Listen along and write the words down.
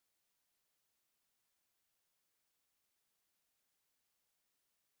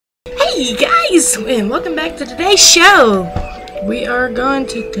Hey guys, and welcome back to today's show. We are going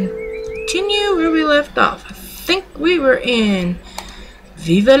to continue where we left off. I think we were in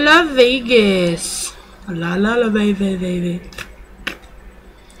Viva La Vegas. La la la baby baby.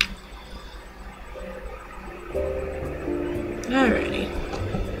 Alrighty.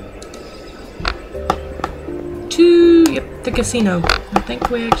 Yep, the casino. I think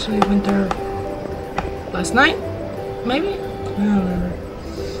we actually went there last night, maybe? I don't remember.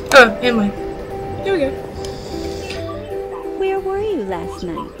 Oh, anyway. Here we go. Where were you last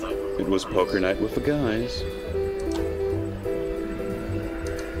night? It was poker night with the guys.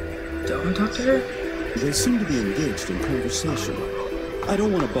 Don't want to talk to her? They seem to be engaged in conversation. I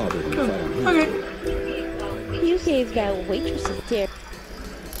don't want to bother them if I don't have Okay. to. You gave that waitress a dare.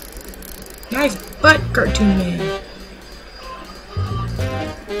 Nice butt, cartoon man.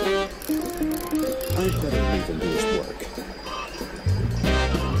 I'd better leave him do his work.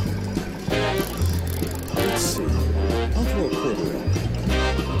 Let's see. I'll throw a quarter in.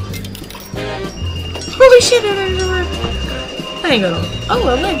 Holy shit, it is over. I ain't gonna. Oh,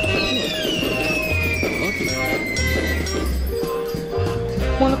 lovely. Lucky.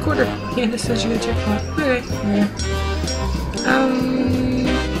 One a quarter. Yeah, this says you get a jackpot. Okay. Yeah.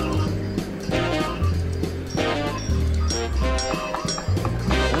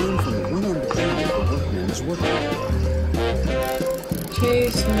 Learn from the one-armed job the workman is working. Okay,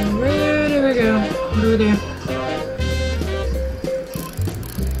 so where do we go? What do we do?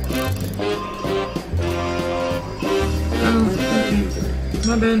 Oh, okay.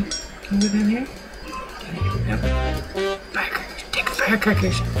 My bad. Can we go down here? Yep. Firecrackers. Take the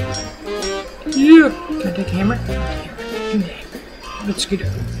firecrackers. Yeah. Can I take a hammer? Give me the hammer. Let's get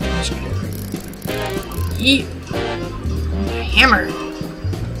it. Let's get it. Yeah. Hammer.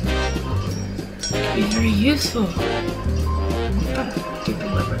 Could be very useful. Take the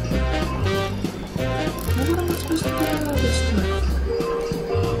lever. What am I supposed to do with all this stuff?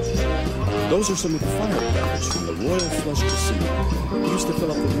 Those are some of the firecrackers from the Royal Flush Casino. Used to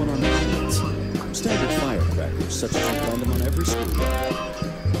fill up with one-armed bandits. Standard firecrackers, such as you find them on every street.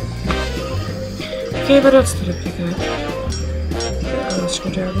 Okay, what else did I pick up? Oh,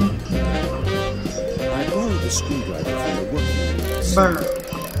 screwdriver. I borrowed the screwdriver from the workman. Burr.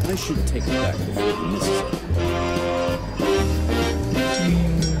 I should take it back before he misses it.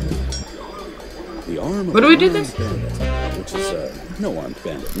 The arm of What do we do an this? armed bandit, which is no armed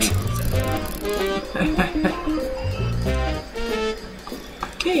bandit now.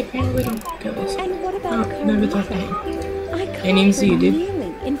 Okay, apparently we don't go this way. And what Oh, about never Carmen? thought that. I I didn't even see you, dude.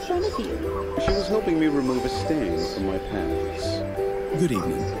 kneeling in front of you. She was helping me remove a stain from my pants. Good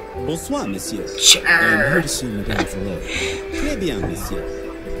evening. Bonsoir, monsieur. I am Sure. here to see Madame Ferrot. Très bien, monsieur.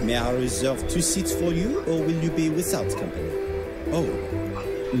 May I reserve 2 seats for you, or will you be without company? Oh,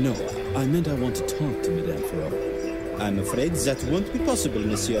 no. I meant I want to talk to Madame Ferrot. I'm afraid that won't be possible,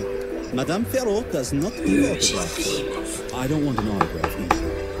 monsieur. Madame Ferrot does not give autographs. I don't want an autograph either.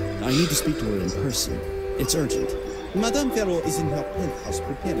 I need to speak to her in person. It's urgent. Madame Ferrot is in her penthouse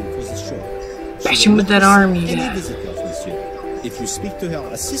preparing for the show. Bash him with that arm, you Any got. visitors, monsieur. If you speak to her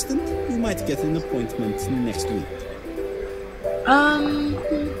assistant, you might get an appointment next week.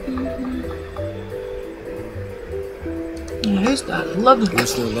 Here's that lovely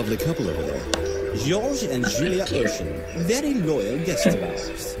Who's the lovely couple over there? George and Julia Ocean. Very loyal guests of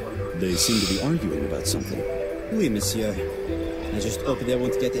ours. They seem to be arguing about something. Oui, monsieur. I just hope they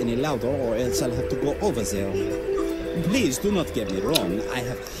won't get any louder, or else I'll have to go over there. Please do not get me wrong. I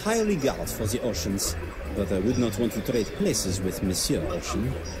have high regard for the Oceans, but I would not want to trade places with Monsieur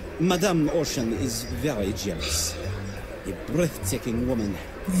Ocean. Madame Ocean is very jealous. A breathtaking woman.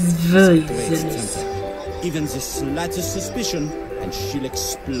 Very Great jealous. temper. Even the slightest suspicion, and she'll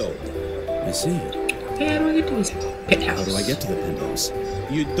explode. I see. Hey, how do I get to this penthouse? How do I get to the penthouse?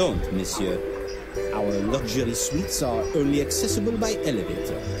 You don't, monsieur. Our luxury suites are only accessible by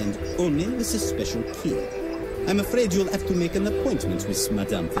elevator, and only with a special key. I'm afraid you'll have to make an appointment with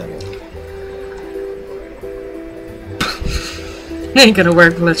Madame Ferrot. Ain't gonna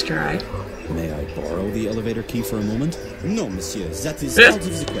work, let's try. May I borrow the elevator key for a moment? No, monsieur, that is out of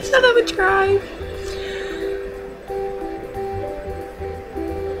the question. Son of a try.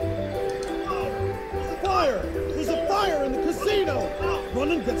 Fire! There's a fire in the casino!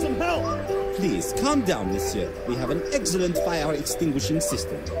 Run and get some help! Please, calm down, monsieur. We have an excellent fire extinguishing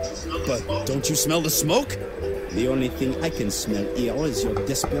system. But don't you smell the smoke? The only thing I can smell here is your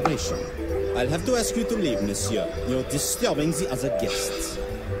desperation. I'll have to ask you to leave, monsieur. You're disturbing the other guests.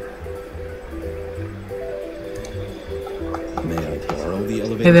 May I borrow the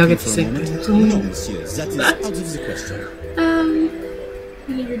elevator Maybe I'll key get for to a moment? sleep. No, monsieur. That is out of the question.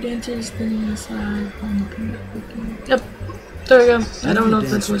 Any of your dentures, then the side on the pink. Yep. There we go. I don't know if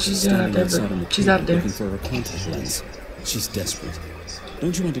that's what she's doing out there, but she's out there. Looking for her contact lens. She's desperate.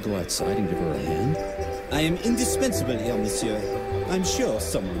 Don't you want to go outside and give her a hand? I am indispensable here, monsieur. I'm sure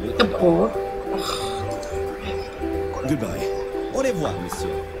someone will. Goodbye. Au revoir,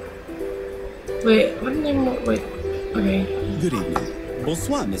 monsieur. Wait, what name? Wait. Okay. Good evening.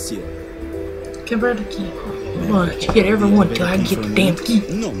 Bonsoir, monsieur. Give her the key. Well, you get everyone till I get the damn key.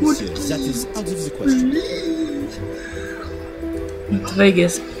 No, monsieur. That is out of the question. It's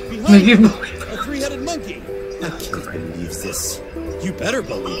Vegas. Behind Maybe you, you a three-headed monkey. I can't believe this. You better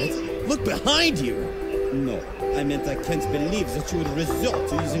believe it. Look behind you. No, I meant I can't believe that you would resort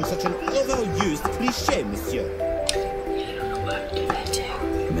to using such an overused cliché, monsieur.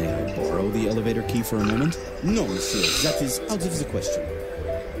 May I borrow the elevator key for a moment? No, monsieur. That is out of the question.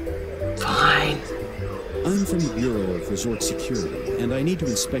 Fine. I'm from the Bureau of Resort Security, and I need to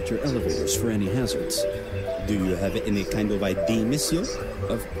inspect your elevators for any hazards. Do you have any kind of ID, monsieur?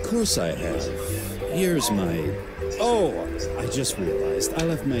 Of course I have. Here's my... Oh, I just realized I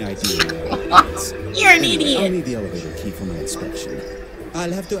left my ID in my pockets. You're an Anyway, idiot. I'll need the elevator key for my inspection.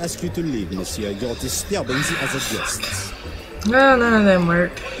 I'll have to ask you to leave, monsieur. You're disturbing the other guests. No, none of them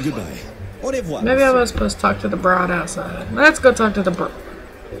work. Goodbye. Au revoir, Maybe I monsieur. was supposed to talk to the broad outside. Let's go talk to the broad.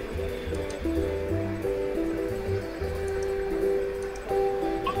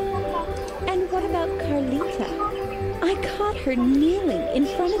 And what about Carlita? I caught her kneeling in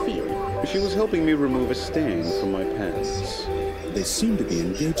front of you. She was helping me remove a stain from my pants. They seem to be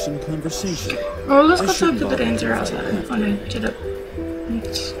engaged in conversation. Oh, let's I go shouldn't talk to the bother dancer you. outside. Okay, shut up.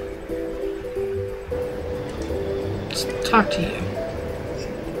 Let's talk to you.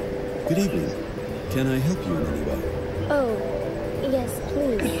 Good evening. Can I help you in any way? Oh, yes,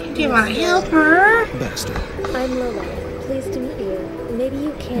 please. Do you want to help her? Baxter. I'm Lola. Pleased to meet you. Maybe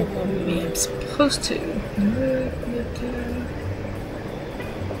you can help me. Maybe I'm supposed to.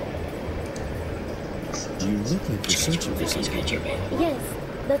 You look like you're searching for something. Yes,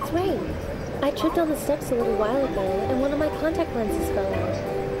 that's right. I tripped on the steps a little while ago, and one of my contact lenses fell out.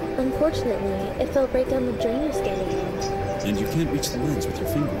 Unfortunately, it fell right down the drain you're standing on. And you can't reach the lens with your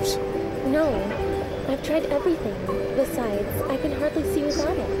fingers. No, I've tried everything. Besides, I can hardly see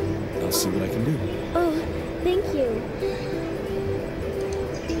without it. I'll see what I can do. Oh, thank you.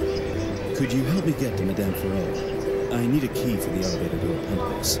 Could you help me get to Madame Ferrell? I need a key for the elevator door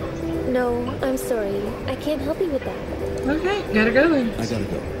penthouse. No, I'm sorry. I can't help you with that. Okay, gotta go then. I gotta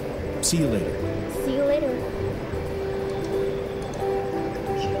go. See you later. See you later.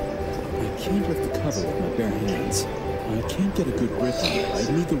 I can't lift the cover with my bare hands. I can't get a good grip on it.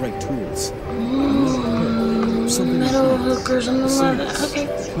 I need the right tools. Something Metal like hook or something like that. Okay.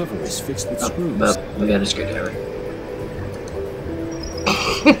 The cover is fixed with Oh, screws. well, we got a screwdriver.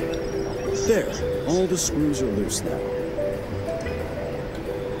 There. All the screws are loose now.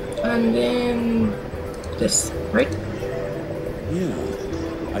 And then this, right? Yeah.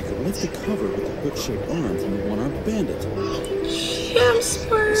 I could lift the cover with the hook-shaped arm from the one-armed bandit. Yeah, I'm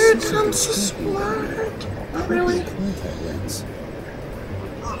smart. I'm so smart. Not really. Contact lens.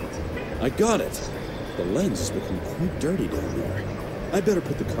 I got it. The lens has become quite dirty down there. I better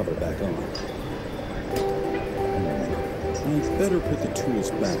put the cover back on. I'd better put the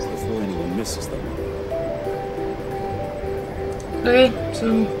tools back before anyone misses them. Okay, so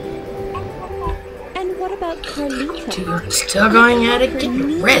And what about Carlita? you're still going at it. Get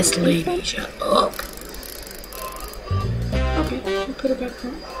your rest, lady. Shut up. Okay, we'll put it back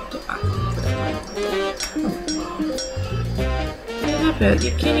on. What happened?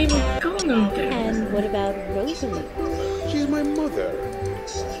 You can't even go no there. And what about Rosalie? She's my mother.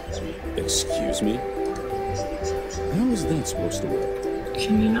 Excuse me? How is that supposed to work?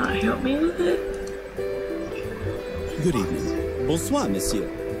 Can you not help me with it? Good evening. Bonsoir, monsieur.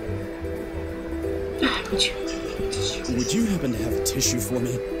 Would you? Would you happen to have a tissue for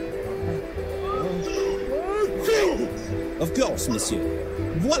me? Of course, monsieur.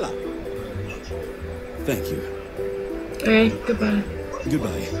 Voila. Thank you. Okay, goodbye.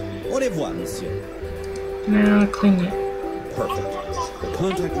 Goodbye. Au revoir, monsieur. Now clean it. Perfect. The And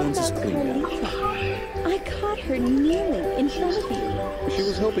contact what lens is about clean now. Carlita? I caught her kneeling in front of you. She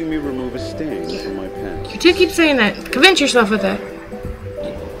was helping me remove a stain from my pants. You do keep saying that. Convince yourself with that.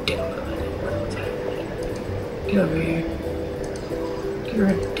 Get over here. You're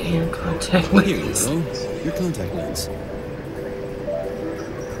a damn contact Here you lens. go. Your contact lens.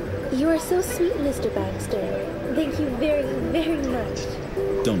 You are so sweet, Mr. Baxter. Thank you very, very much.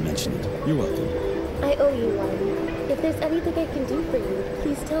 Don't mention it. You're welcome. I owe you one. If there's anything I can do for you,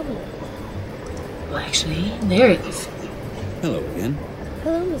 please tell me. Well, actually, there it is. Hello again.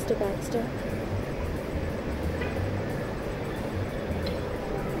 Hello, Mr. Baxter.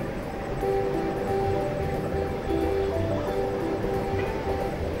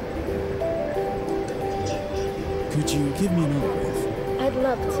 Could you give me an autograph? I'd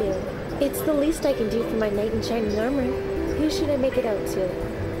love to. It's the least I can do for my knight in shining armor. Who should I make it out to?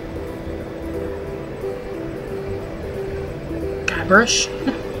 Guybrush,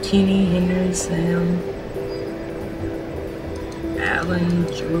 Kenny, Henry, Sam, Alan,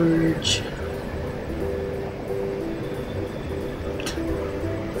 George.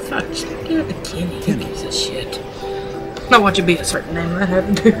 Fuck, just give it to Kenny. Who gives a shit? Not want you to be a certain name, I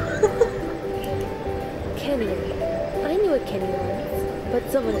have to. Kenny. I knew a Kenny once,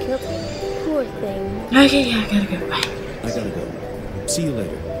 but someone killed him. Poor thing. Okay, yeah, I gotta go. Bye. I gotta go. See you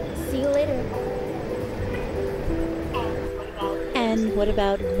later. See you later. And what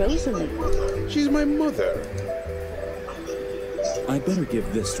about Rosalie? She's my mother. I'd better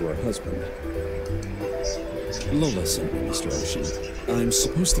give this to her husband. Lola sent me, Mr. Ocean. I'm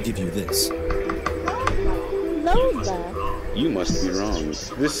supposed to give you this. Lola? You must be wrong.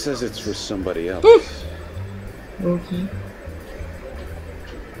 This says it's for somebody else. Okay.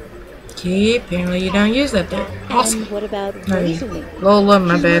 Okay, apparently you don't use that there. Awesome. And what about Hey, Rosalie? Lola,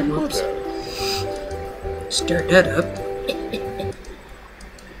 my She's bad. my Whoops. mother. Stir that up.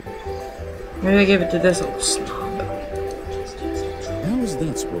 Maybe I give it to this old snob. How is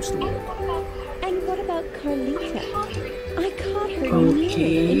that supposed to work? And what about Carlita? I caught her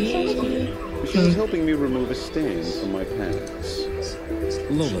kneeling in front of you. She was helping me remove a stain from my pants.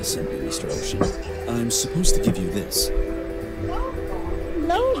 Lola sent me, Mr. Ocean. I'm supposed to give you this.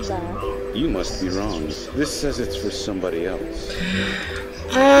 Lola? You must be wrong. This says it's for somebody else.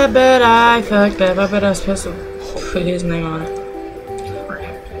 I bet I fucked up. I bet I was supposed to put his name on it.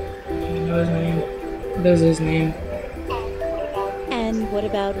 Crap. I know his name. What is his name? And what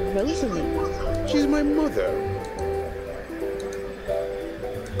about Rosalie? She's my mother.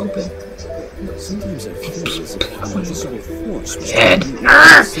 Open. Sometimes I feel as if an invisible force was Ed. telling me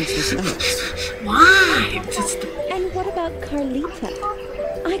Ah! senseless acts. Why? Just And what about Carlita?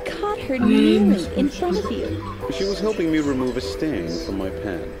 I caught her kneeling in front of you. She was helping me remove a stain from my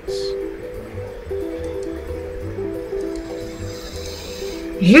pants.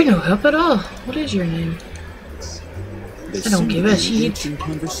 You're no help at all. What is your name? They I don't seem give to a be shit. engaged in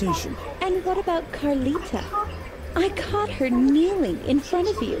conversation. And what about Carlita? I caught her kneeling in front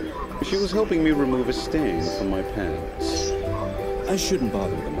of you. She was helping me remove a stain from my pants. I shouldn't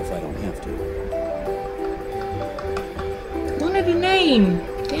bother them if I don't have to. What is your name?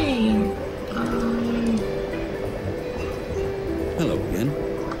 Dang. Hello again.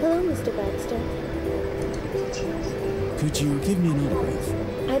 Hello, Mr. Baxter. Could you give me an autograph?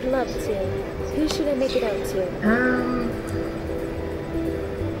 I'd love to. Who should I make it out to?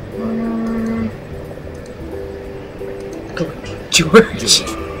 George.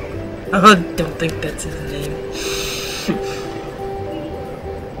 I don't think that's his name.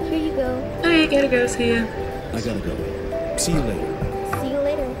 Here you go. I gotta go, see ya. I gotta go. See you later. See you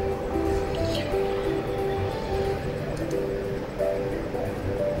later.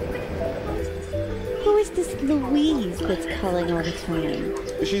 Who is this Louise that's calling all the time?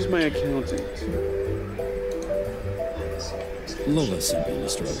 She's my accountant. Lola sent me,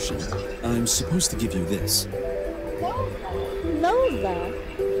 Mr. Ocean. I'm supposed to give you this. Lola?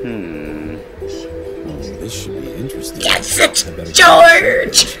 Oh, this should be interesting. Yes, it's I better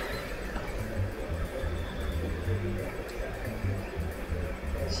George!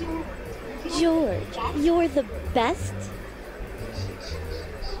 George, you're the best?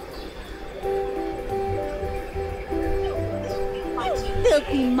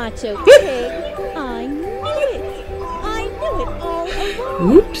 Filthy macho pig. I knew it. I knew it all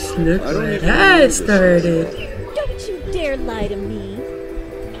along. Oops, look I don't what even I know this. started. Don't you dare lie to me.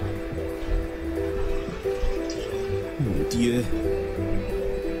 Mon Dieu.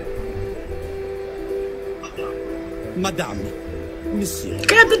 Madame, Monsieur.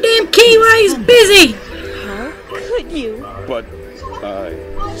 Grab the damn key while he's busy! How could you? But I...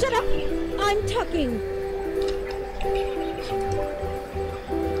 Shut up. I'm talking.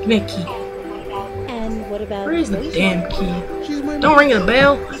 Give me a key. And what about Where is the Rosa? damn key? She's my Don't ring the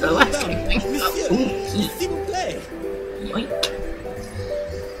bell. The last thing. Monsieur, Ooh, s'il vous plaît. wait.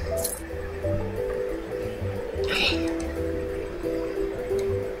 Okay.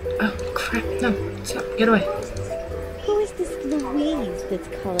 Oh, crap. No. Stop. Get away. Who is this Louise that's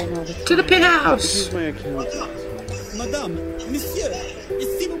calling all the time? To the penthouse! She's my accountant. Madame, Monsieur,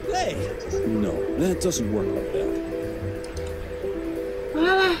 s'il vous plaît. No, that doesn't work like that.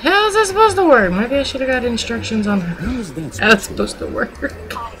 What the hell's a that supposed to work? Maybe I should have got instructions on How is that how it's supposed to work.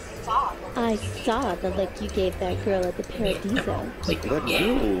 I saw the look you gave that girl at the Paradiso. Wait, That yeah.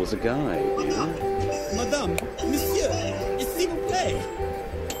 girl was a guy, you know? Madame, monsieur, s'il vous plaît.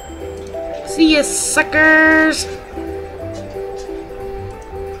 See ya, suckers!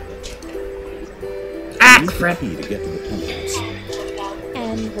 Ah, Need the crap. key to get to the penthouse.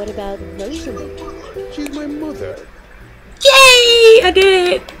 And what about Rosalie? She's my mother. Yay! I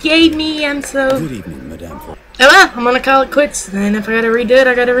did it! Yay me, I'm so... Good evening, Madame. Oh well, I'm gonna call it quits. And if I gotta redo it,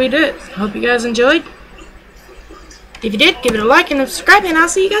 I gotta redo it. Hope you guys enjoyed. If you did, give it a like and subscribe, and I'll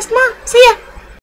see you guys tomorrow. See ya!